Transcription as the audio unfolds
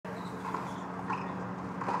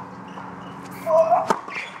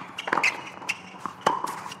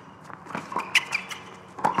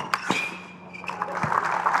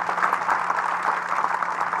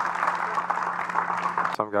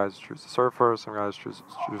Some guys choose to serve first, some guys choose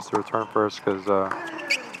to return first, because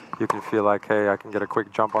you can feel like, hey, I can get a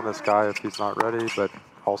quick jump on this guy if he's not ready, but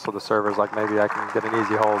also the server's like, maybe I can get an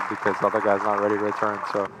easy hold because the other guy's not ready to return.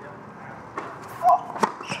 So.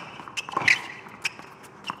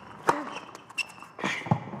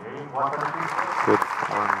 Good.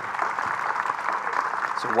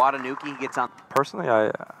 So Watanuki gets on. Personally,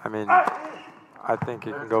 I mean, I think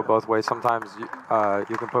it can go both ways. Sometimes you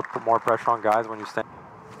can put more pressure on guys when you stand.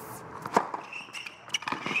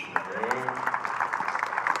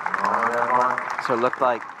 So it looked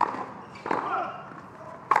like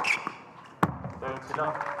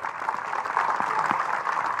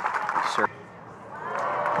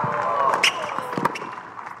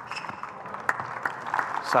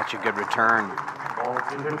such a good return.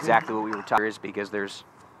 Exactly what we were talking about, because there's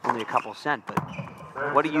only a couple cent. But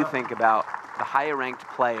what do you think about the higher ranked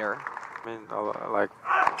player? I mean, like,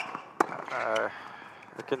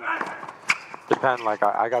 it can depend. Like,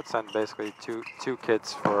 I got sent basically two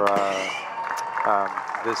kits for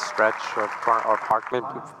this stretch of park. I mean,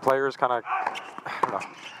 players kind of, I don't know,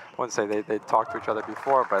 I wouldn't say they talked to each other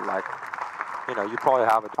before, but like, you know, you probably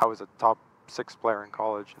have it. I was a top 6 player in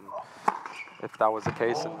college, and if that was the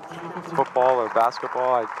case in football or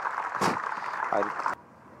basketball, I'd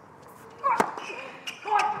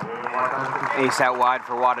ace out wide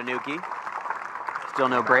for Watanuki. Still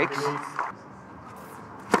no breaks.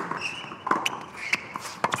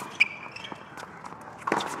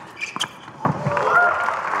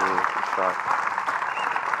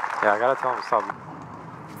 Yeah, I gotta tell him something.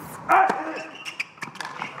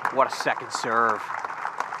 What a second serve.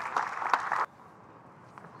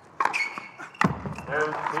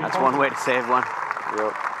 That's one way to save one.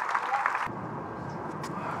 Yep.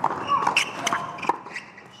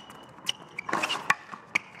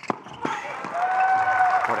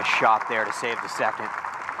 What a shot there to save the second.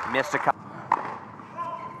 Missed a couple.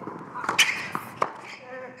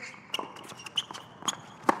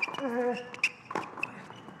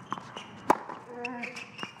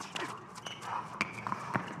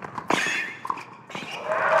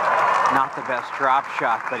 Not the best drop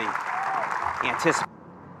shot, but he anticipated.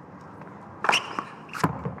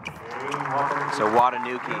 So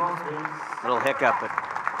Watanuki, little hiccup, but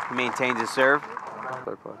he maintains his serve.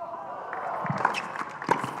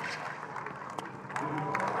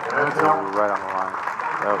 Right on the line.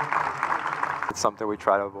 Yep. It's something we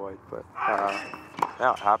try to avoid, but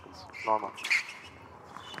yeah, it happens. It's normal.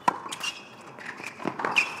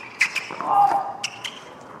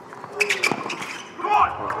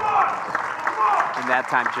 And that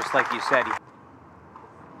time, just like you said,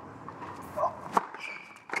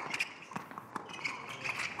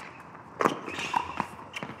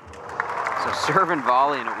 so serve and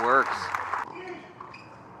volley, and it works.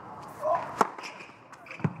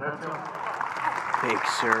 Big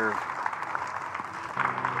serve.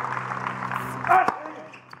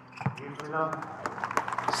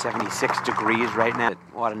 76 degrees right now.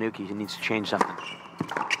 Watanuki needs to change something.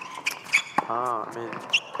 I mean,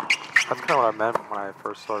 that's kind of what I meant when I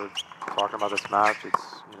first started talking about this match.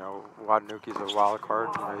 It's, you know, Watanuki's a wild card.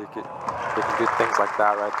 You know, he can do things like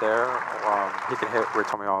that right there. He can hit. We're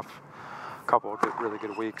coming off a couple of really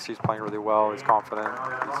good weeks. He's playing really well. He's confident.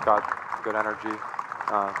 He's got good energy.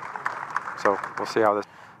 So we'll see how this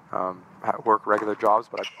work regular jobs,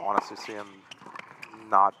 but I honestly see him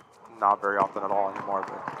not very often at all anymore.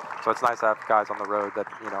 But so it's nice to have guys on the road that,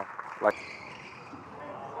 you know, like.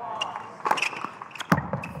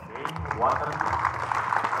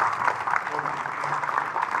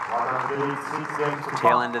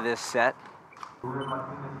 Tail end of this set.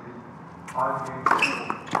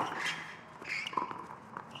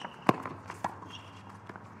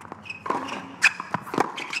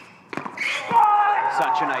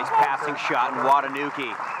 Such a nice passing shot, and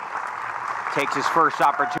Watanuki takes his first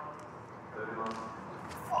opportunity.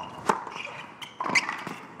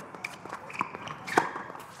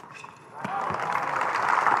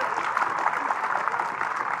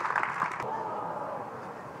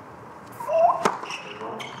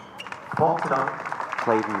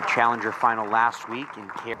 Played in the Challenger final last week in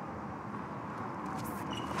Care.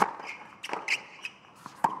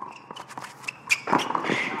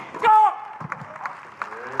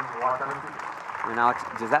 And Alex,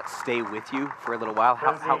 does that stay with you for a little while?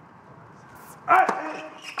 How?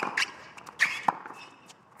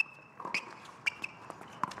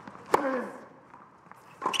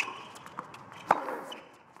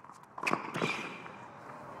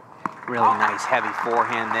 Really nice heavy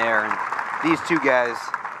forehand there, and these two guys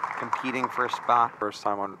competing for a spot. First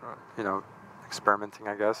time on, you know, experimenting,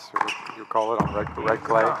 I guess you call it, on red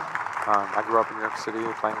clay. I grew up in New York City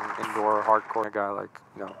playing indoor hardcore. A guy like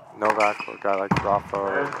Novak or a guy like Rafa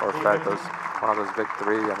or Fed, one of those big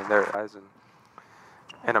three. I mean, they're guys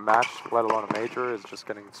in a match, let alone a major, is just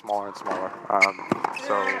getting smaller and smaller.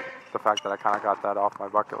 So the fact that I kind of got that off my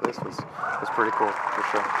bucket list was pretty cool for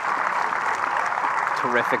sure.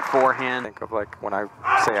 Terrific forehand. Think of like when I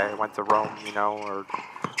say I went to Rome, or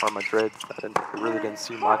Madrid. I really didn't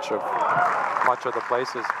see much of the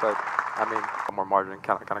places, but I mean, more margin,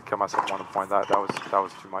 kind of kill myself at one point. That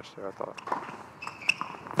was too much there, I thought.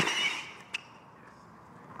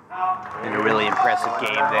 And a really impressive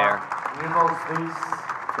game there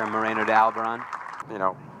from Moreno De Alboran.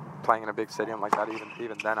 Playing in a big stadium like that,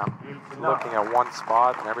 even then, I'm looking at one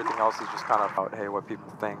spot, and everything else is just kind of about, hey, what people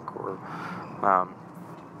think, or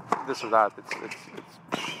this or that.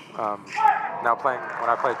 Now when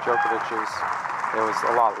I played Djokovic's, it was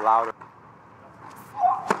a lot louder.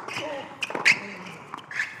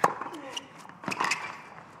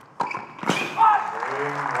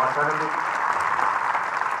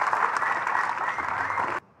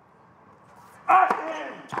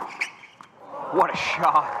 What a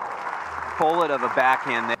shot. Bullet of a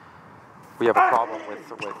backhand there. We have a problem with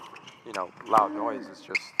loud noise. It's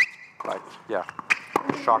just like, yeah,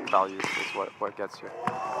 shock value is what gets you.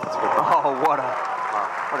 That's a good point. Oh, what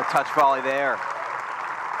a touch volley there.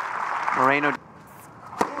 Moreno.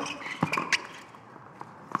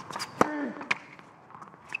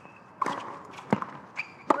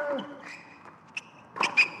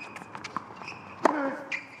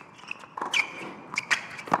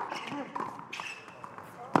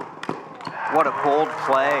 What a bold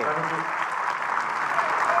play.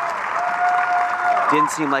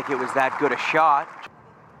 Didn't seem like it was that good a shot.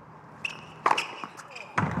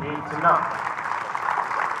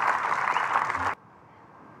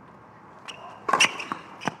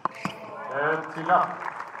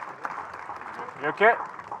 You okay?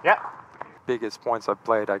 Yeah. Biggest points I've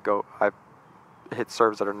played, I hit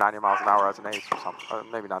serves that are 90 miles an hour as an ace or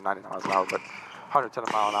something. Maybe not 90 miles an hour, but 110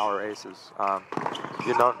 mile an hour aces.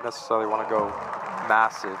 You don't necessarily want to go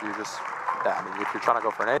massive. You just, I mean, if you're trying to go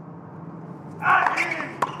for an ace.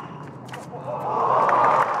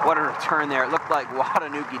 What a return there. It looked like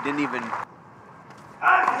Watanuki didn't even.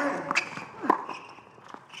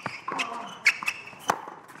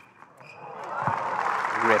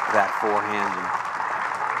 Rip that forehand.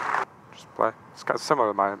 Just play. It's kind of similar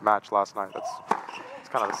to my match last night. It's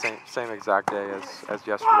kind of the same exact day as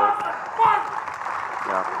yesterday.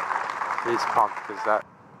 Yeah. He's pumped because that.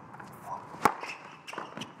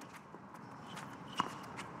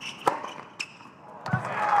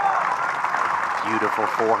 Beautiful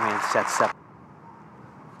forehand sets up.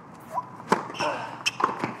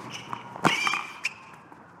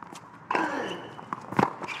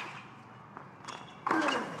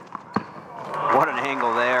 What an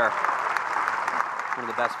angle there. One of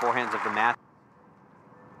the best forehands of the match.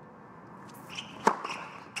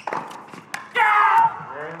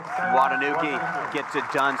 Watanuki gets it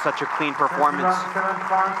done. Such a clean performance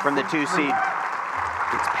from the 2 seed.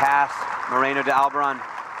 It's past Moreno De Alboran.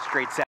 Straight set.